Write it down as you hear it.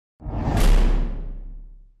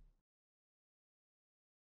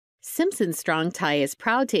Simpson Strong-Tie is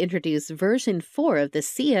proud to introduce version 4 of the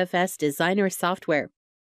CFS Designer Software.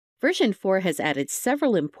 Version 4 has added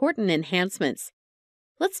several important enhancements.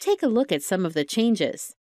 Let's take a look at some of the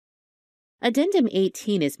changes. Addendum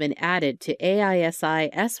 18 has been added to AISI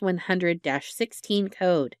S100-16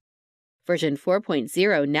 code. Version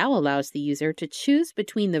 4.0 now allows the user to choose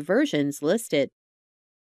between the versions listed.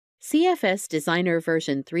 CFS Designer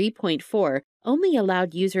version 3.4 only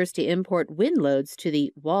allowed users to import wind loads to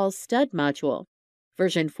the wall stud module.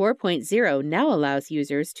 Version 4.0 now allows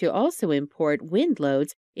users to also import wind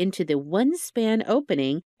loads into the one-span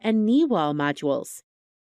opening and kneewall modules.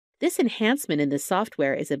 This enhancement in the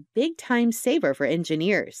software is a big time saver for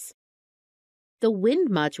engineers. The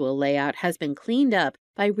wind module layout has been cleaned up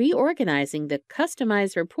by reorganizing the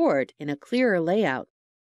customized report in a clearer layout.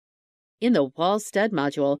 In the wall stud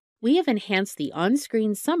module, we have enhanced the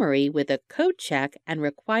on-screen summary with a code check and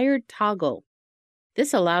required toggle.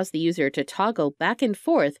 This allows the user to toggle back and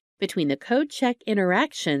forth between the code check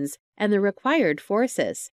interactions and the required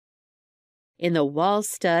forces. In the wall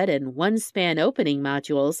stud and one-span opening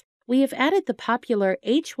modules, we have added the popular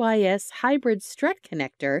HYS hybrid strut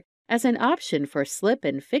connector as an option for slip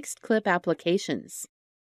and fixed clip applications.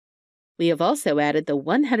 We have also added the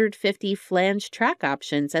 150 flange track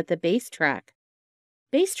options at the base track.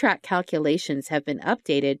 Base track calculations have been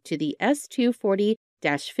updated to the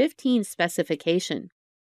S240-15 specification.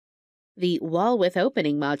 The wall with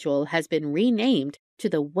opening module has been renamed to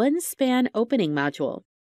the one-span opening module.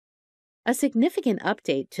 A significant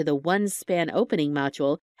update to the one-span opening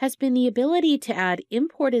module has been the ability to add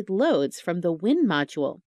imported loads from the wind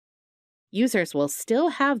module. Users will still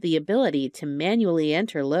have the ability to manually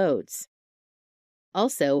enter loads.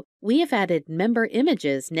 Also, we have added member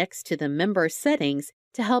images next to the member settings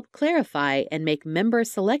to help clarify and make member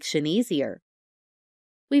selection easier.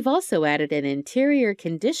 We've also added an interior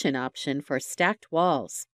condition option for stacked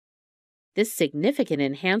walls. This significant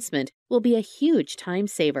enhancement will be a huge time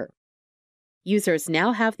saver. Users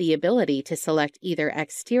now have the ability to select either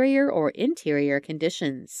exterior or interior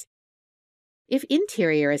conditions. If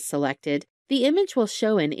interior is selected, the image will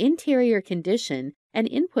show an interior condition and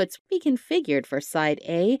inputs will be configured for side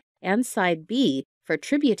A and side B for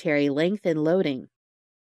tributary length and loading.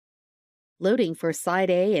 Loading for side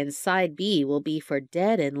A and side B will be for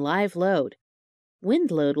dead and live load. Wind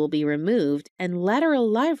load will be removed and lateral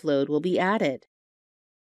live load will be added.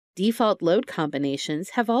 Default load combinations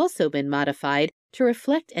have also been modified to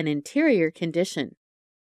reflect an interior condition.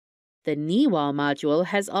 The kneewall module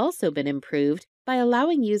has also been improved by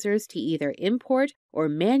allowing users to either import or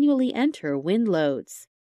manually enter wind loads.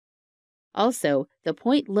 Also, the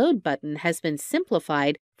point load button has been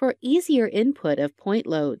simplified for easier input of point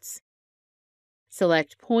loads.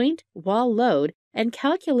 Select point, wall load, and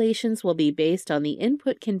calculations will be based on the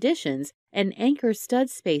input conditions and anchor stud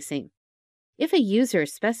spacing. If a user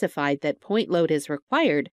specified that point load is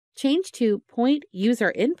required, change to point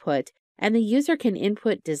user input and the user can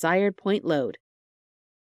input desired point load.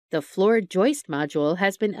 The floor joist module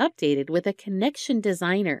has been updated with a connection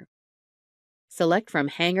designer. Select from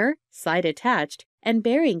hanger, side attached, and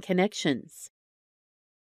bearing connections.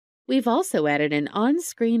 We've also added an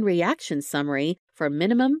on-screen reaction summary for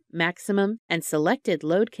minimum, maximum, and selected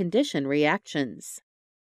load condition reactions.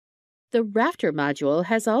 The Rafter module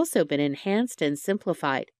has also been enhanced and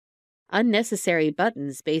simplified. Unnecessary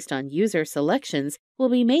buttons based on user selections will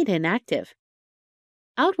be made inactive.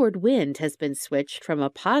 Outward wind has been switched from a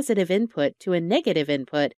positive input to a negative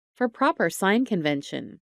input for proper sign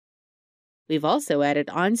convention. We've also added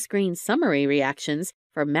on-screen summary reactions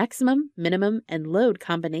for maximum, minimum, and load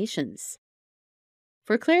combinations.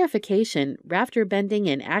 For clarification, rafter bending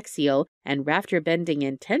and axial and rafter bending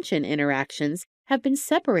and tension interactions have been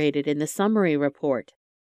separated in the summary report.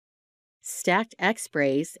 Stacked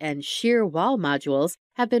X-brace and shear wall modules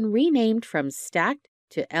have been renamed from stacked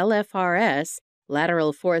to LRFS,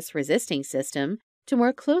 lateral force resisting system, to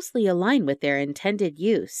more closely align with their intended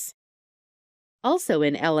use. Also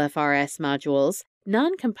in LRFS modules,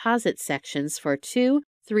 non-composite sections for 2,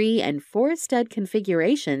 3, and 4 stud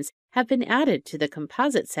configurations have been added to the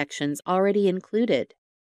composite sections already included.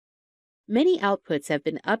 Many outputs have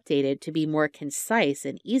been updated to be more concise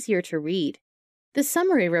and easier to read. The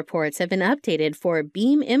summary reports have been updated for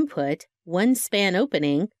beam input, one-span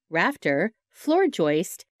opening, rafter, floor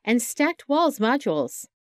joist, and stacked walls modules.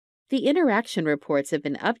 The interaction reports have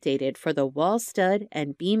been updated for the wall stud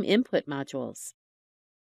and beam input modules.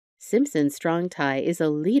 Simpson Strong-Tie is a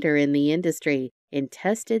leader in the industry in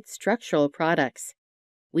tested structural products.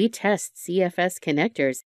 We test CFS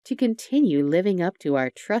connectors to continue living up to our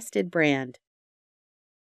trusted brand.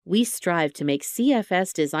 We strive to make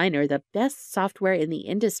CFS Designer the best software in the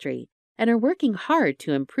industry and are working hard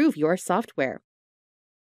to improve your software.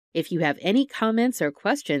 If you have any comments or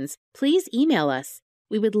questions, please email us.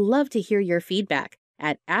 We would love to hear your feedback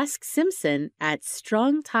at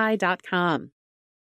asksimpson@strongtie.com.